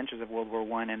the trenches of World War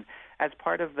I. And as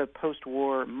part of the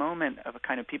post-war moment of a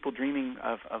kind of people dreaming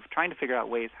of trying to figure out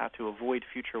ways how to avoid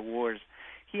future wars,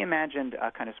 he imagined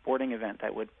a kind of sporting event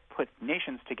that would put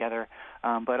nations together,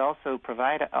 but also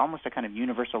provide almost a kind of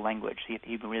universal language.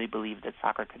 He really believed that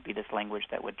soccer could be this language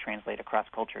that would translate across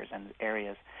cultures and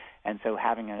areas. And so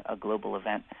having a global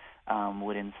event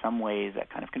would in some ways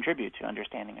kind of contribute to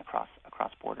understanding across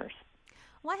borders.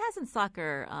 Why hasn't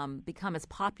soccer become as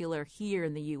popular here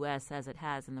in the U.S. as it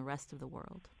has in the rest of the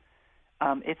world?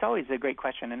 It's always a great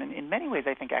question, and in many ways,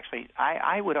 I think actually,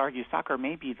 I would argue soccer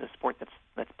may be the sport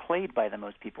that's played by the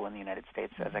most people in the United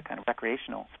States as a kind of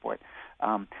recreational sport.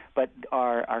 But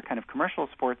our kind of commercial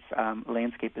sports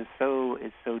landscape is so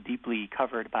deeply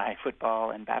covered by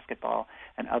football and basketball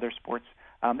and other sports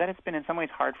that it's been in some ways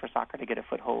hard for soccer to get a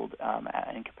foothold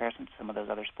in comparison to some of those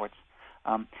other sports.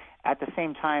 At the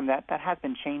same time, that has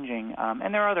been changing,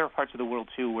 and there are other parts of the world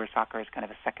too where soccer is kind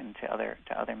of a second to other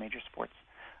major sports.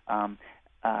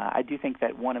 I do think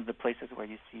that one of the places where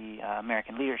you see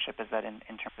American leadership is that in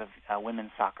terms of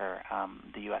women's soccer,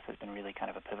 the U.S. has been really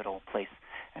kind of a pivotal place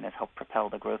and has helped propel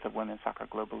the growth of women's soccer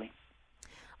globally.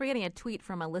 We're getting a tweet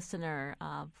from a listener,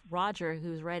 Roger,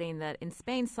 who's writing that in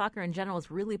Spain, soccer in general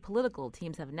is really political.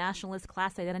 Teams have nationalist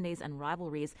class identities and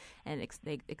rivalries, and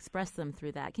they express them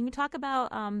through that. Can you talk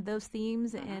about those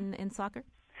themes in soccer?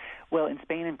 Well, in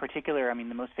Spain in particular, I mean,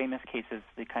 the most famous case is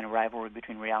the kind of rivalry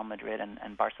between Real Madrid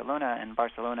and Barcelona, and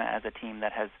Barcelona as a team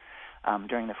that has,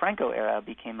 during the Franco era,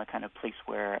 became a kind of place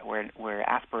where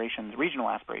aspirations, regional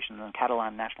aspirations, and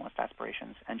Catalan nationalist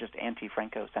aspirations, and just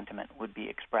anti-Franco sentiment would be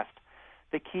expressed.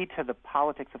 The key to the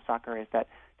politics of soccer is that,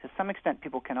 to some extent,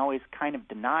 people can always kind of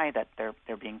deny that they're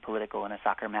being political in a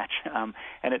soccer match, and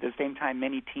at the same time,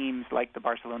 many teams like the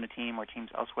Barcelona team or teams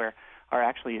elsewhere are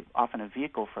actually often a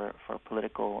vehicle for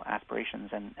political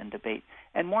aspirations and debate.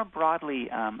 And more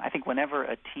broadly, I think whenever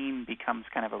a team becomes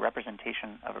kind of a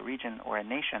representation of a region or a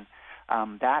nation,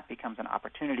 that becomes an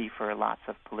opportunity for lots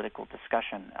of political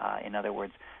discussion. In other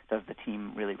words, does the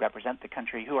team really represent the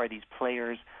country? Who are these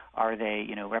players? Are they,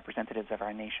 representatives of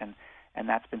our nation? And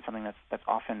that's been something that's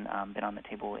often been on the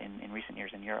table in recent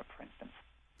years in Europe, for instance.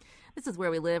 This is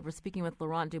Where We Live. We're speaking with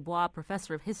Laurent Dubois,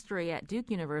 professor of history at Duke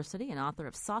University and author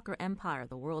of Soccer Empire,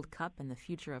 the World Cup, and the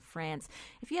Future of France.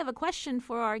 If you have a question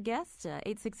for our guest,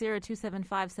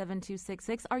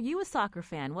 860-275-7266. Are you a soccer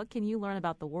fan? What can you learn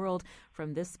about the world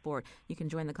from this sport? You can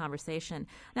join the conversation.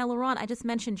 Now, Laurent, I just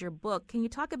mentioned your book. Can you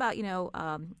talk about,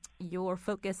 your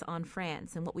focus on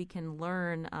France and what we can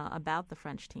learn about the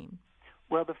French team?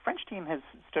 Well, the French team has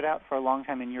stood out for a long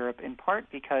time in Europe, in part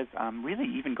because really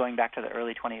even going back to the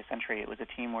early 20th century, it was a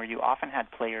team where you often had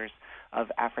players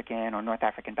of African or North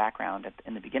African background.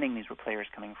 In the beginning, these were players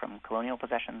coming from colonial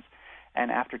possessions. And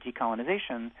after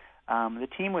decolonization, the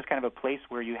team was kind of a place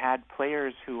where you had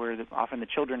players who were often the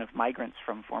children of migrants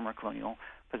from former colonial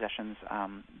possessions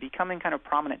becoming kind of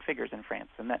prominent figures in France.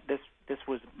 And that this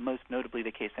was most notably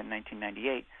the case in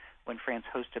 1998 when France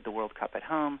hosted the World Cup at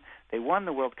home. They won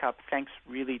the World Cup thanks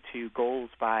really to goals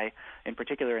by, in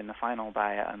particular in the final,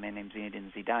 by a man named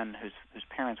Zinedine Zidane, whose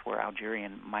parents were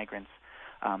Algerian migrants.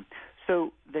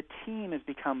 So the team has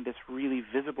become this really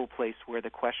visible place where the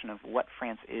question of what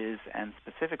France is, and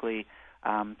specifically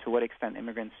to what extent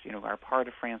immigrants, are part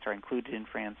of France, are included in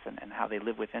France, and how they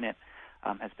live within it,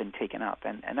 has been taken up.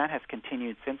 And that has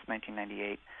continued since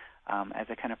 1998 as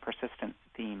a kind of persistent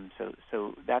theme.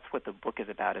 So that's what the book is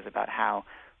about how,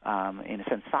 in a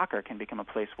sense, soccer can become a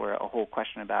place where a whole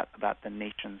question about the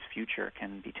nation's future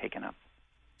can be taken up.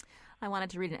 I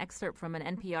wanted to read an excerpt from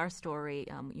an NPR story.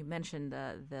 You mentioned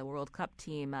the World Cup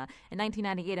team. In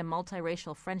 1998, a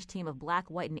multiracial French team of black,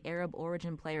 white, and Arab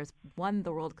origin players won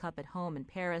the World Cup at home in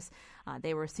Paris.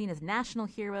 They were seen as national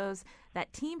heroes.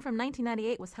 That team from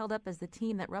 1998 was held up as the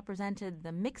team that represented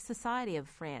the mixed society of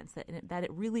France, that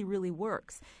it really, really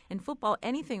works. In football,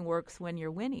 anything works when you're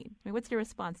winning. I mean, what's your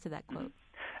response to that quote?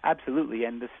 Absolutely,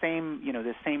 and the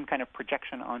same kind of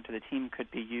projection onto the team could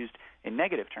be used in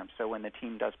negative terms. So when the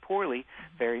team does poorly,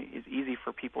 it's easy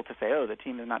for people to say, oh, the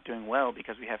team is not doing well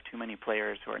because we have too many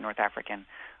players who are North African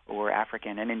or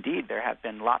African. And indeed, there have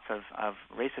been lots of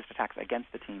racist attacks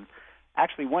against the team.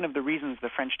 Actually, one of the reasons the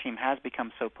French team has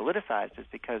become so politicized is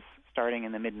because starting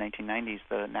in the mid-1990s,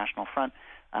 the National Front,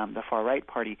 the far-right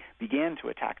party, began to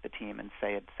attack the team and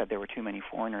said there were too many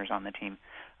foreigners on the team.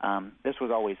 This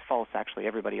was always false. Actually,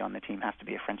 everybody on the team has to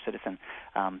be a French citizen,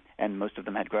 and most of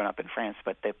them had grown up in France.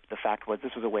 But the fact was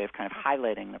this was a way of kind of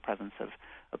highlighting the presence of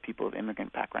people of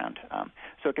immigrant background.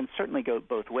 So it can certainly go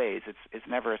both ways. It's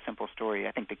never a simple story.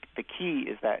 I think the key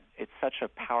is that it's such a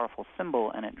powerful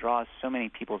symbol, and it draws so many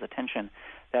people's attention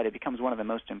that it becomes one of the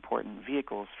most important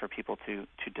vehicles for people to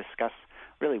discuss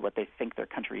really what they think their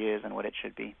country is and what it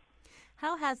should be.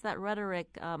 How has that rhetoric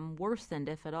worsened,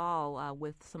 if at all,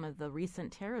 with some of the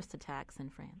recent terrorist attacks in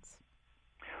France?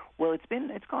 Well,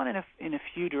 it's gone in a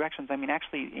few directions. I mean,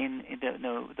 actually,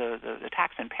 the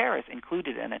attacks in Paris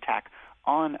included an attack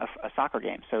on a soccer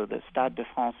game. So the Stade de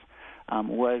France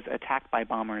was attacked by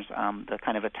bombers. The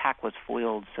kind of attack was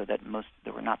foiled so that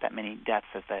there were not that many deaths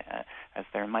as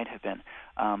there might have been.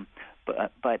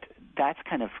 But that's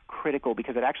kind of critical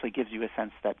because it actually gives you a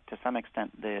sense that, to some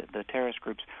extent, the terrorist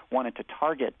groups wanted to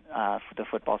target the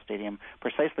football stadium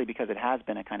precisely because it has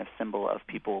been a kind of symbol of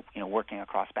people, working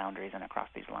across boundaries and across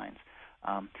these lines.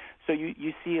 So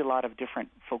you see a lot of different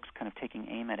folks kind of taking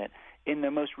aim at it. In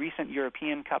the most recent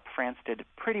European Cup, France did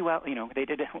pretty well. They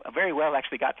did very well,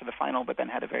 actually got to the final, but then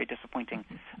had a very disappointing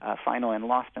final and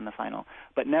lost in the final.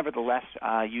 But nevertheless,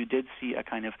 you did see a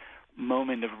kind of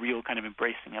moment of real kind of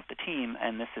embracing of the team,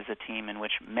 and this is a team in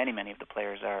which many of the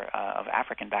players are of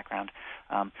African background.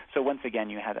 So once again,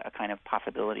 you had a kind of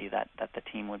possibility that the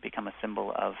team would become a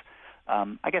symbol of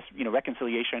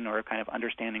reconciliation or a kind of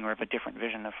understanding or of a different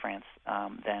vision of France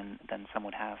than some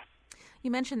would have. You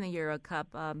mentioned the Euro Cup.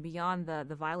 Beyond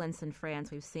the violence in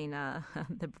France, we've seen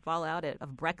the fallout of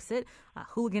Brexit,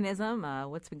 hooliganism,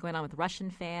 what's been going on with Russian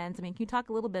fans. I mean, can you talk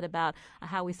a little bit about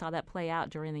how we saw that play out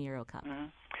during the Euro Cup? Mm-hmm.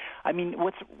 I mean,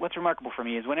 what's remarkable for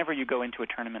me is whenever you go into a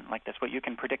tournament like this, what you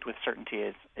can predict with certainty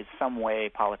is some way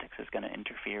politics is going to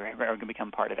interfere or going to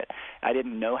become part of it. I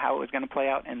didn't know how it was going to play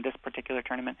out in this particular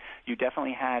tournament. You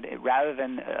definitely had, rather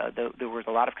than there was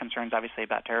a lot of concerns, obviously,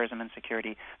 about terrorism and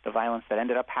security. The violence that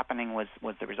ended up happening was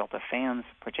the result of fans,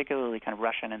 particularly kind of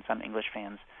Russian and some English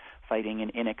fans, fighting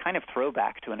in a kind of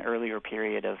throwback to an earlier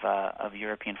period of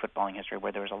European footballing history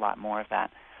where there was a lot more of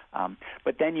that.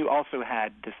 But then you also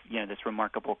had this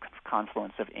remarkable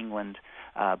confluence of England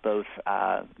both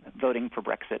voting for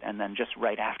Brexit and then just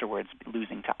right afterwards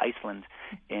losing to Iceland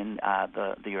in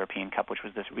the European Cup, which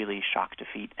was this really shock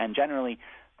defeat. And generally,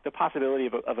 the possibility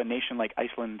of a nation like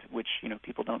Iceland, which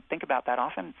people don't think about that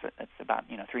often, it's about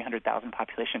 300,000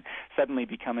 population, suddenly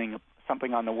becoming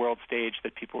something on the world stage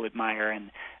that people admire,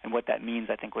 and what that means,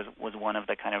 I think, was one of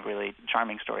the kind of really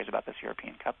charming stories about this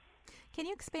European Cup. Can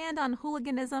you expand on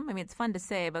hooliganism? I mean, it's fun to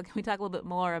say, but can we talk a little bit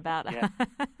more about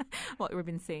what we've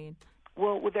been seeing?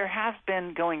 Well, there has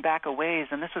been going back a ways,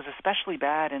 and this was especially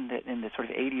bad in the sort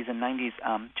of 80s and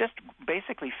 90s. Just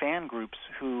basically fan groups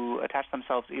who attach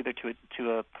themselves either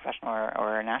to a professional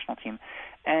or a national team,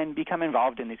 and become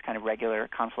involved in these kind of regular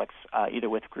conflicts, either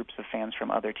with groups of fans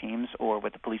from other teams or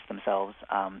with the police themselves.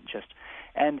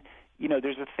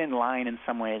 There's a thin line in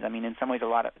some ways. I mean, in some ways, a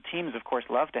lot of teams, of course,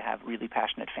 love to have really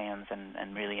passionate fans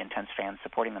and really intense fans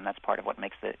supporting them. That's part of what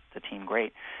makes the team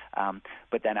great.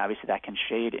 But then, obviously, that can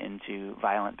shade into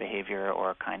violent behavior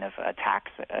or kind of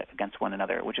attacks against one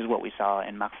another, which is what we saw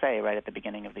in Marseille right at the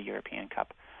beginning of the European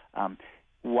Cup.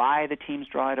 Why the teams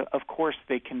draw it? Of course,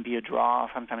 they can be a draw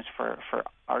sometimes for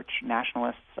arch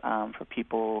nationalists, for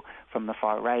people from the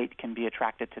far right can be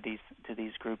attracted to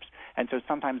these groups, and so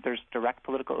sometimes there's direct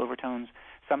political overtones.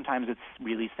 Sometimes it's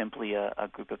really simply a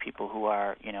group of people who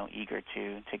are eager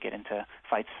to get into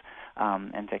fights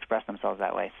and to express themselves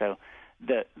that way. So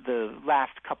the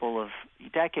last couple of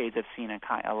decades have seen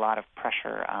a lot of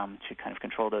pressure to kind of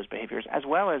control those behaviors, as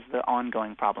well as the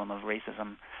ongoing problem of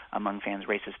racism among fans,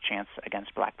 racist chants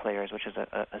against black players, which is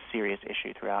a serious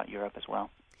issue throughout Europe as well.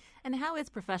 And how is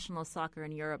professional soccer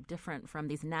in Europe different from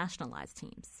these nationalized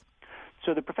teams?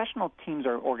 So the professional teams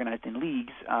are organized in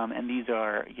leagues, and these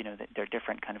are, they're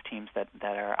different kind of teams that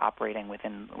are operating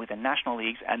within national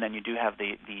leagues, and then you do have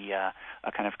the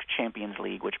kind of Champions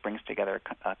League, which brings together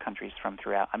countries from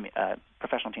throughout,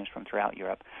 professional teams from throughout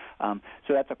Europe.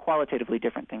 So that's a qualitatively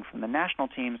different thing from the national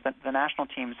teams. The national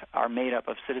teams are made up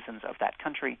of citizens of that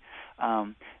country.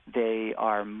 They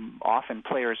are often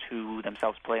players who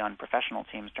themselves play on professional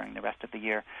teams during the rest of the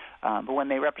year. But when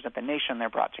they represent the nation, they're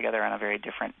brought together on a very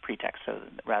different pretext. So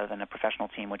rather than a professional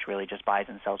team, which really just buys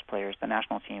and sells players, the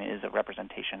national team is a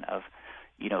representation of,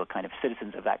 kind of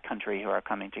citizens of that country who are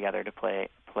coming together to play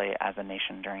as a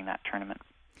nation during that tournament.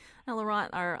 Now,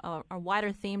 Laurent, our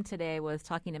wider theme today was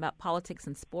talking about politics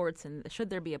and sports, and should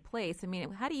there be a place? I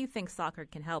mean, how do you think soccer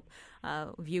can help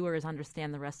viewers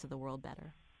understand the rest of the world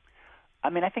better? I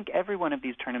mean, I think every one of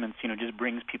these tournaments, just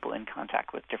brings people in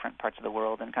contact with different parts of the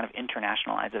world and kind of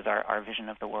internationalizes our vision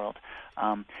of the world.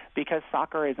 Because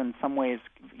soccer is in some ways,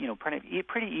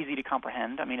 pretty easy to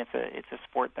comprehend. I mean, it's a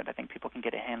sport that I think people can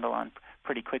get a handle on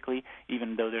pretty quickly,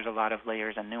 even though there's a lot of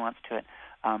layers and nuance to it.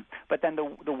 But then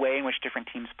the way in which different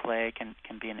teams play can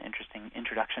be an interesting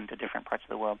introduction to different parts of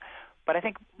the world. But I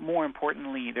think more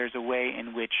importantly, there's a way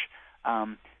in which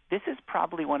this is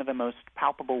probably one of the most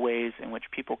palpable ways in which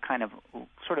people kind of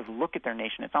sort of look at their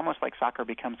nation. It's almost like soccer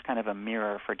becomes kind of a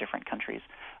mirror for different countries.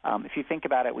 If you think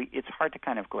about it, it's hard to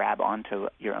kind of grab onto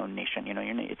your own nation.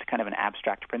 It's kind of an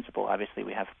abstract principle. Obviously,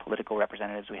 we have political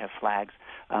representatives, we have flags,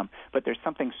 but there's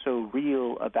something so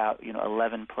real about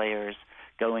 11 players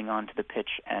going onto the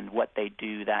pitch, and what they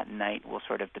do that night will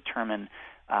sort of determine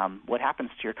what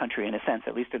happens to your country in a sense,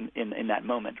 at least in that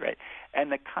moment, right?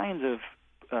 And the kinds of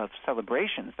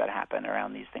celebrations that happen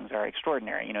around these things are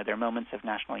extraordinary. They're moments of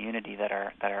national unity that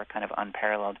are kind of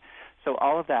unparalleled. So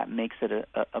all of that makes it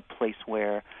a place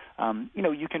where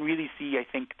you can really see, I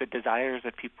think, the desires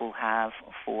that people have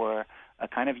for a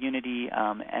kind of unity,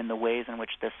 and the ways in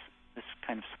which this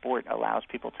kind of sport allows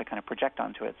people to kind of project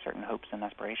onto it certain hopes and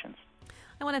aspirations.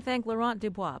 I want to thank Laurent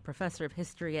Dubois, professor of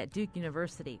history at Duke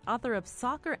University, author of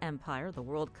Soccer Empire, the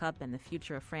World Cup and the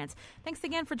Future of France. Thanks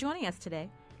again for joining us today.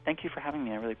 Thank you for having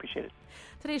me. I really appreciate it.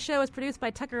 Today's show is produced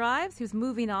by Tucker Ives, who's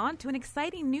moving on to an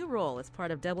exciting new role as part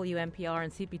of WNPR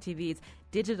and CPTV's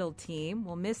digital team.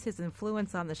 We'll miss his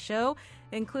influence on the show,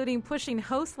 including pushing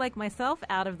hosts like myself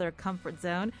out of their comfort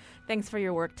zone. Thanks for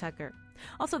your work, Tucker.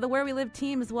 Also, the Where We Live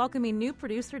team is welcoming new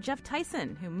producer Jeff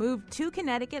Tyson, who moved to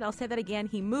Connecticut. I'll say that again.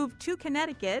 He moved to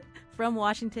Connecticut from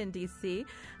Washington, D.C.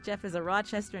 Jeff is a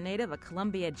Rochester native, a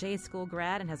Columbia J School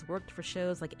grad, and has worked for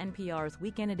shows like NPR's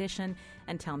Weekend Edition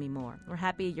and Tell Me More. We're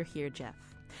happy you're here, Jeff.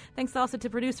 Thanks also to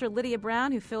producer Lydia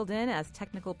Brown, who filled in as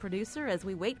technical producer as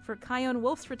we wait for Kyone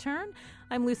Wolf's return.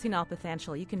 I'm Lucy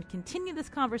Nalpathanchel. You can continue this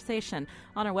conversation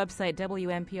on our website,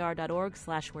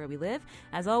 WNPR.org/wherewelive.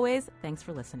 As always, thanks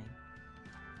for listening.